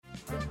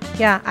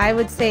Yeah, I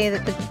would say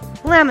that the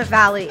Willamette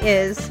Valley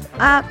is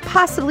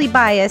possibly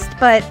biased,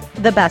 but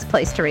the best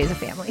place to raise a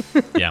family.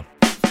 Yeah.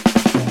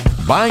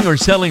 Buying or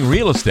selling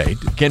real estate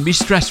can be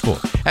stressful.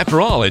 After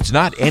all, it's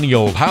not any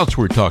old house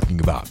we're talking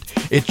about.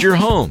 It's your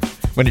home.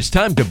 When it's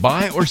time to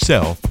buy or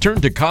sell, turn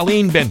to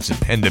Colleen Benson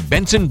and the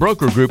Benson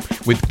Broker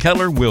Group with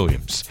Keller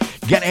Williams.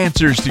 Get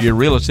answers to your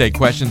real estate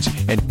questions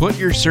and put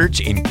your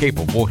search in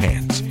capable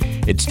hands.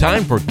 It's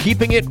time for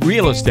Keeping It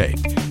Real Estate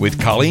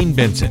with Colleen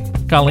Benson.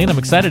 Colleen, I'm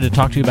excited to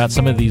talk to you about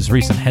some of these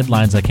recent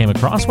headlines I came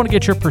across. I want to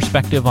get your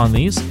perspective on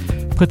these,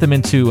 put them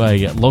into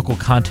a local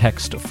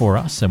context for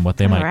us and what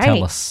they might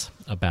tell us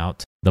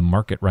about the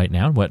market right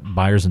now, what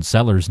buyers and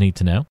sellers need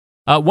to know.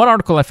 One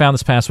article I found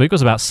this past week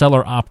was about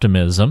seller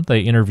optimism.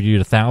 They interviewed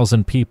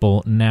 1,000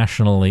 people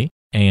nationally,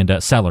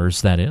 and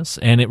sellers, that is,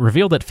 and it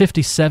revealed that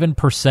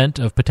 57%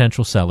 of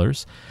potential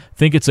sellers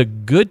think it's a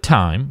good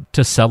time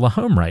to sell a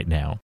home right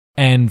now.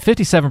 And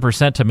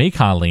 57% to me,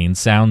 Colleen,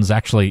 sounds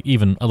actually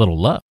even a little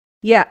low.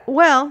 Yeah,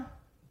 well,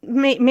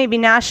 maybe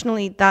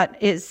nationally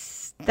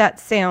that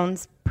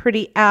sounds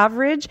pretty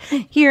average.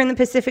 Here in the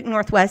Pacific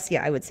Northwest,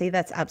 yeah, I would say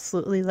that's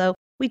absolutely low.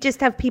 We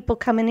just have people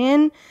coming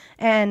in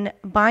and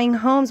buying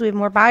homes. We have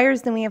more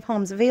buyers than we have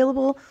homes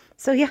available.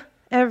 So yeah,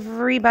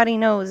 everybody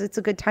knows it's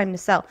a good time to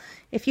sell.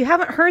 If you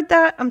haven't heard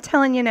that, I'm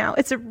telling you now,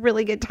 it's a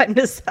really good time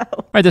to sell.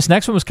 All right, this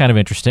next one was kind of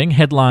interesting.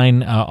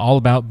 Headline all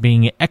about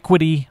being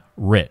equity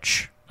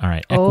rich. All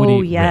right,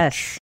 equity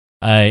rich.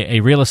 A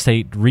real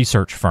estate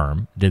research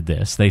firm did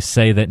this. They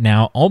say that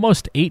now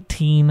almost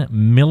 18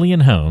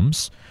 million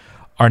homes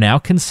are now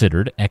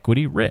considered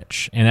equity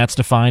rich, and that's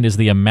defined as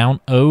the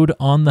amount owed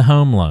on the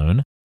home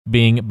loan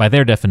being, by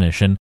their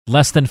definition,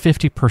 less than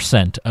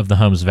 50% of the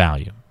home's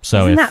value.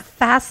 So Isn't that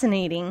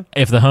fascinating?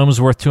 If the home's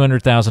worth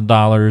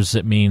 $200,000,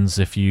 it means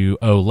if you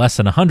owe less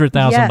than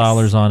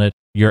 $100,000 on it,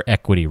 you're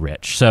equity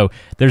rich. So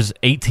there's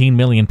 18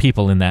 million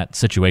people in that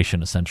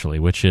situation, essentially,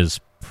 which is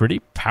pretty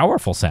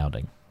powerful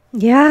sounding.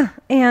 Yeah,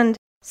 and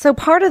so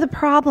part of the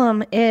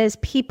problem is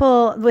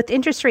people with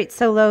interest rates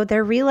so low,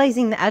 they're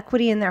realizing the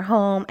equity in their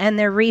home and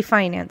they're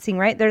refinancing,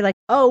 right? They're like,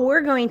 oh,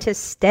 we're going to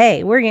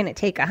stay. We're going to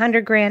take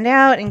 $100,000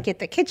 out and get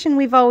the kitchen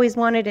we've always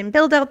wanted and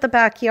build out the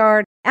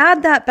backyard,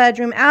 add that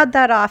bedroom, add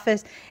that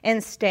office,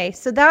 and stay.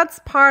 So that's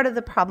part of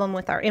the problem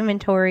with our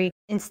inventory.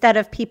 Instead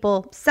of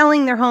people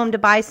selling their home to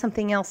buy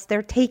something else,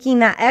 they're taking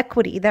that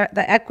equity, the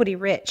equity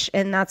rich,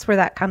 and that's where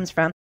that comes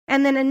from.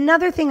 And then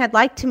another thing I'd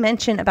like to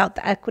mention about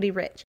the equity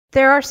rich,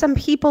 there are some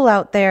people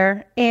out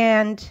there,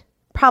 and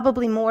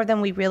probably more than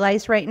we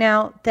realize right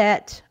now,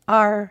 that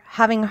are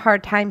having a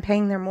hard time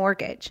paying their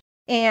mortgage.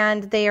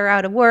 And they are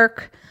out of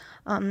work,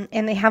 and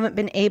they haven't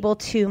been able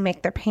to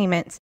make their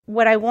payments.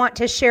 What I want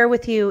to share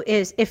with you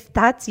is if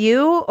that's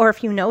you, or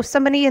if you know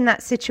somebody in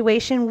that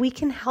situation, we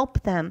can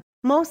help them.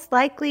 Most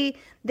likely,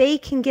 they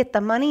can get the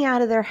money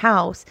out of their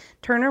house,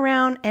 turn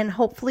around and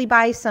hopefully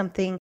buy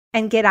something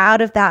and get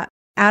out of that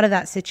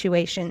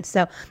situation.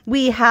 So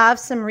we have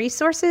some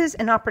resources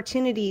and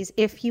opportunities.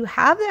 If you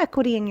have the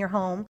equity in your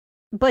home,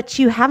 but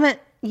you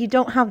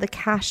don't have the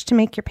cash to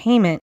make your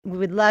payment, we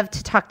would love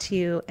to talk to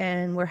you,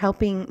 and we're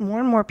helping more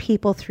and more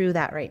people through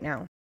that right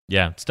now.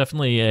 Yeah, it's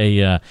definitely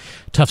a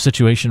tough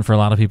situation for a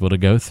lot of people to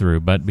go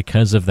through, but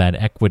because of that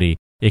equity,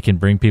 it can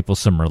bring people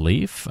some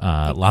relief,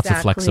 lots of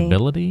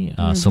flexibility,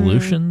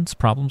 solutions,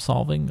 problem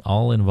solving,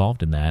 all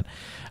involved in that.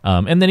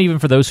 And then even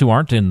for those who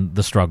aren't in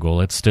the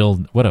struggle, it's still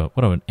what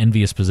an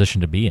envious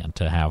position to be in,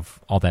 to have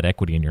all that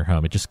equity in your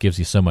home. It just gives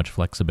you so much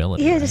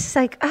flexibility. Yeah, right? It's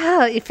like,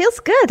 it feels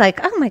good.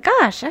 Like, oh my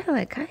gosh, I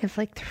have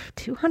like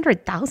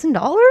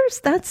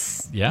 $200,000.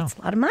 That's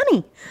a lot of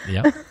money.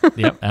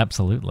 Yep,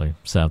 absolutely.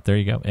 So there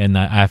you go. And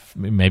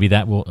maybe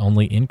that will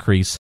only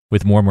increase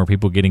with more and more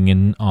people getting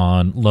in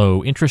on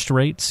low interest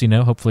rates,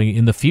 hopefully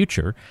in the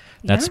future.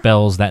 That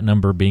spells that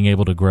number being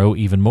able to grow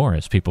even more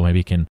as people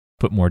maybe can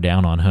put more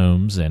down on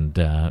homes and,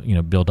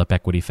 build up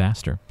equity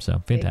faster.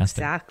 So fantastic.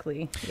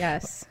 Exactly.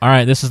 Yes. All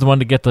right. This is the one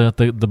to get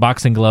the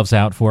boxing gloves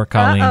out for,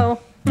 Colleen. Uh-oh.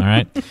 All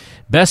right.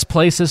 Best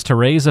places to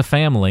raise a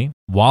family.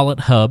 Wallet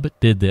Hub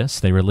did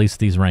this. They released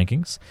these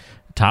rankings.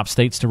 Top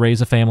states to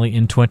raise a family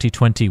in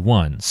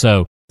 2021.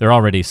 So they're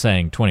already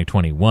saying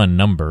 2021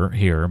 number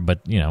here,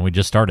 but, we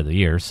just started the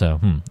year, so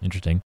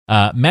interesting.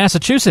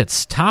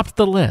 Massachusetts topped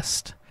the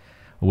list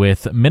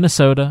with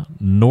Minnesota,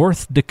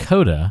 North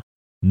Dakota,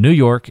 New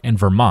York, and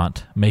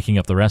Vermont making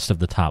up the rest of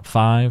the top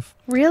 5.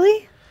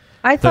 Really?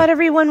 I thought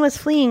everyone was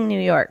fleeing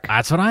New York.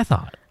 That's what I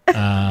thought.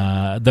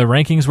 The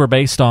rankings were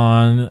based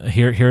on,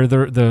 here are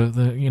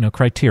the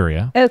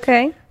criteria.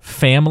 Okay.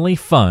 Family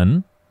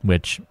fun,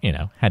 which,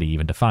 how do you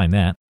even define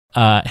that?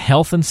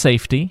 Health and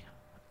safety,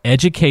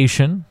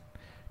 education,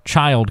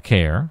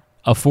 childcare,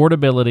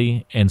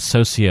 affordability, and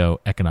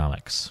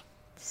socioeconomics.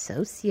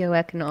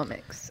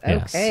 Socioeconomics.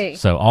 Yes. Okay.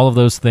 So all of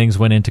those things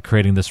went into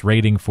creating this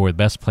rating for the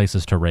best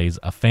places to raise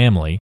a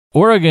family.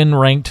 Oregon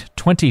ranked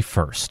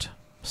 21st.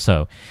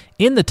 So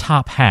in the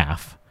top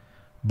half,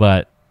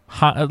 but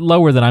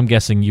lower than I'm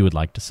guessing you would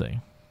like to see.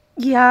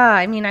 Yeah,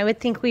 I would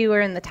think we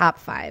were in the top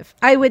 5.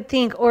 I would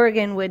think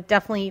Oregon would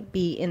definitely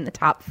be in the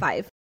top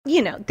 5.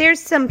 there's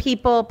some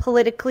people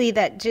politically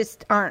that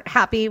just aren't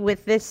happy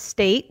with this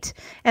state,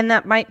 and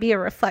that might be a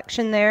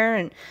reflection there.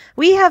 And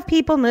we have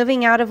people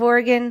moving out of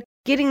Oregon,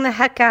 getting the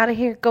heck out of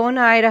here, going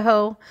to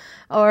Idaho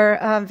or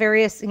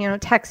various,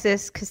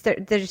 Texas, because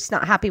they're just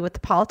not happy with the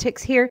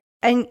politics here.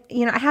 And,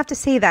 I have to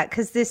say that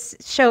because this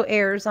show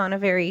airs on a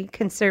very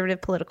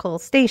conservative political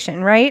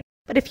station, right?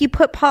 But if you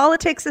put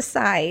politics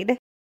aside,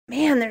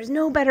 man, there's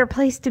no better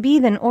place to be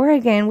than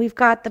Oregon. We've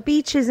got the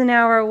beaches an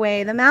hour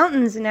away, the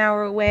mountains an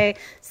hour away,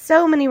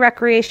 so many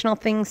recreational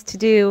things to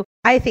do.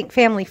 I think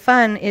family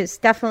fun is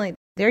definitely,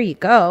 there you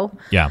go.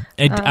 Yeah.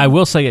 I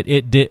will say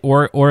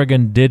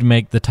Oregon did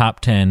make the top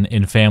 10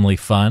 in family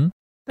fun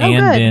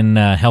and in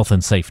health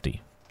and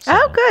safety. So,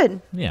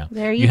 good. Yeah.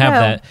 There you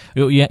have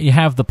go. That. You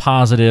have the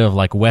positive,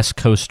 like, West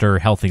Coaster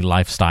healthy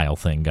lifestyle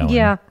thing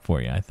going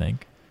for you, I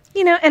think.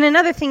 And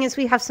another thing is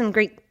we have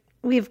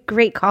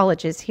great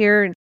colleges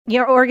here.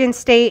 Oregon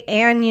State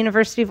and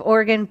University of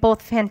Oregon,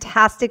 both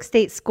fantastic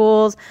state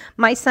schools.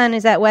 My son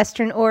is at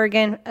Western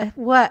Oregon.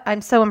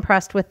 I'm so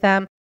impressed with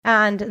them.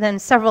 And then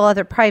several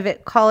other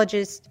private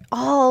colleges,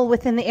 all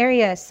within the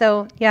area.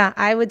 So, yeah,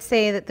 I would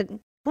say that the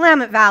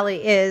Willamette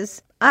Valley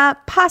is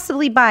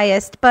possibly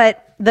biased,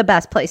 but the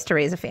best place to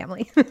raise a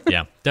family.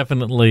 Yeah,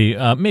 definitely.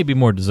 Maybe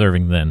more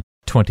deserving than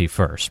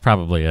 21st.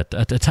 Probably a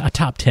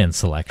top 10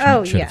 selection.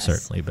 Oh, it should yes. have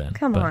certainly been.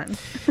 Come on.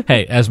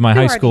 Hey, as my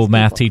high school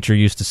math teacher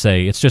used to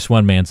say, it's just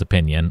one man's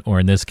opinion, or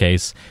in this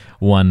case,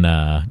 one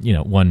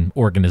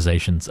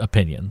organization's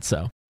opinion.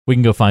 So we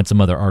can go find some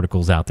other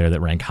articles out there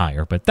that rank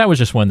higher, but that was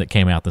just one that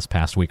came out this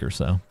past week or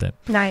so that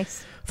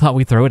nice. Thought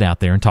we'd throw it out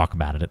there and talk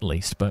about it at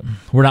least. But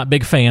we're not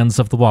big fans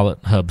of the Wallet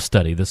Hub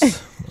study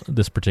this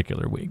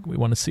particular week. We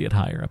want to see it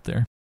higher up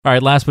there. All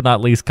right, last but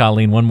not least,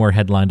 Colleen, one more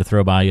headline to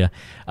throw by you.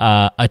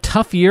 A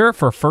tough year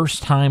for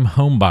first-time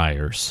home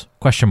buyers, ?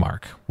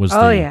 Was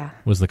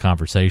the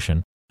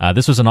conversation.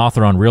 This was an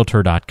author on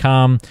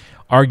Realtor.com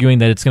arguing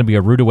that it's going to be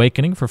a rude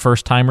awakening for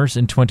first-timers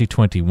in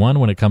 2021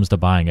 when it comes to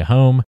buying a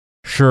home.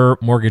 Sure,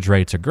 mortgage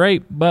rates are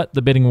great, but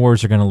the bidding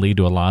wars are going to lead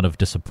to a lot of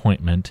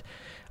disappointment.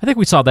 I think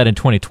we saw that in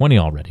 2020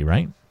 already,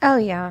 right? Oh,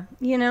 yeah.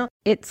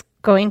 It's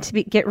going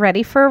to get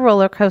ready for a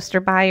roller coaster,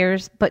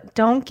 buyers, but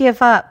don't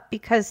give up,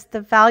 because the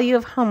value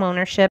of home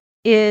ownership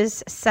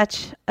is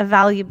such a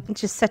value,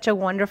 just such a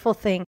wonderful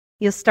thing.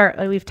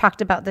 We've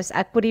talked about this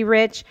equity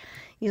rich.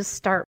 You'll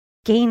start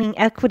gaining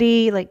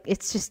equity. Like,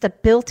 it's just a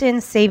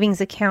built-in savings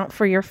account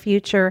for your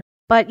future.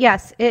 But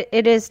yes,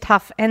 it is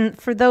tough. And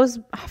for those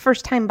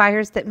first-time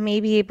buyers that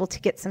may be able to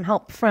get some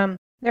help from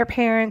their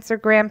parents or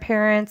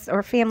grandparents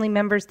or family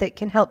members that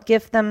can help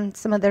give them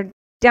some of their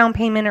down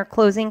payment or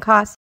closing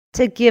costs,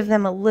 to give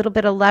them a little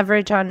bit of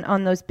leverage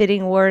on those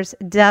bidding wars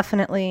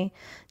definitely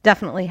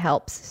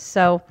helps.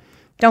 So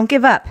don't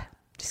give up.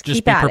 Just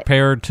keep be at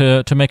prepared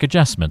to make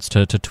adjustments,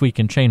 to tweak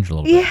and change a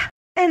little bit. Yeah.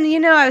 And,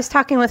 I was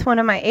talking with one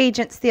of my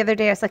agents the other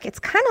day. I was like, it's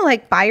kind of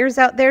like buyers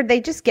out there.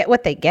 They just get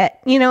what they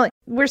get.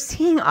 We're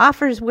seeing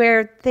offers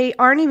where they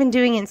aren't even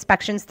doing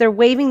inspections. They're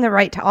waiving the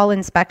right to all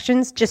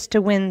inspections just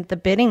to win the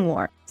bidding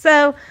war.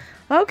 So,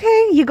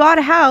 okay, you got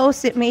a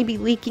house. It may be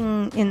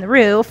leaking in the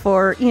roof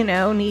or,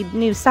 need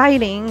new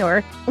siding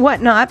or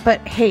whatnot.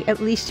 But, hey, at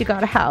least you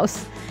got a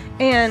house.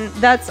 And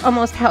that's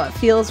almost how it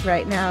feels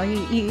right now.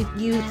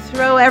 You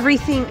throw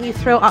everything, you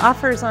throw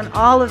offers on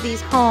all of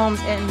these homes,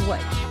 and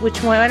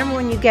whatever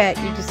one you get,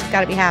 you just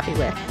got to be happy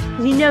with.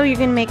 You're going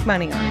to make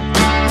money on it.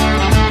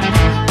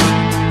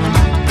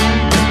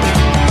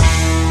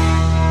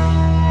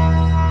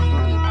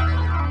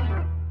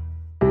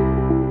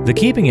 The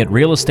Keeping It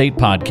Real Estate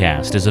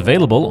podcast is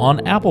available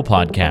on Apple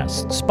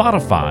Podcasts,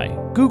 Spotify,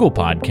 Google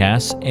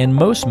Podcasts, and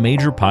most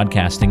major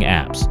podcasting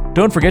apps.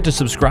 Don't forget to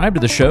subscribe to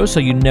the show so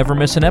you never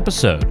miss an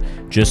episode.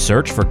 Just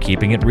search for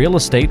Keeping It Real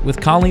Estate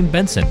with Colleen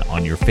Benson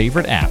on your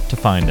favorite app to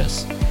find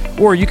us.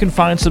 Or you can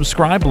find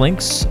subscribe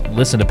links,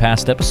 listen to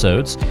past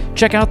episodes,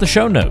 check out the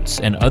show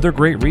notes, and other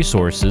great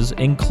resources,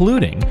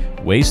 including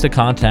ways to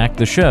contact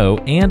the show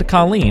and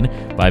Colleen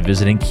by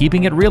visiting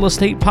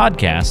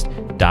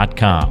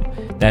keepingitrealestatepodcast.com.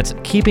 That's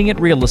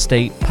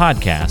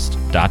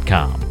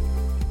keepingitrealestatepodcast.com.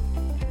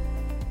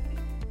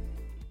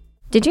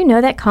 Did you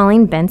know that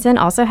Colleen Benson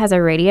also has a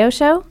radio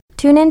show?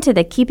 Tune in to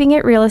the Keeping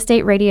It Real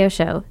Estate radio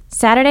show,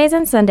 Saturdays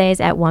and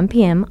Sundays at 1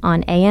 p.m.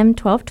 on AM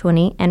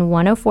 1220 and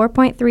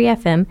 104.3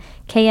 FM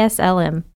KSLM.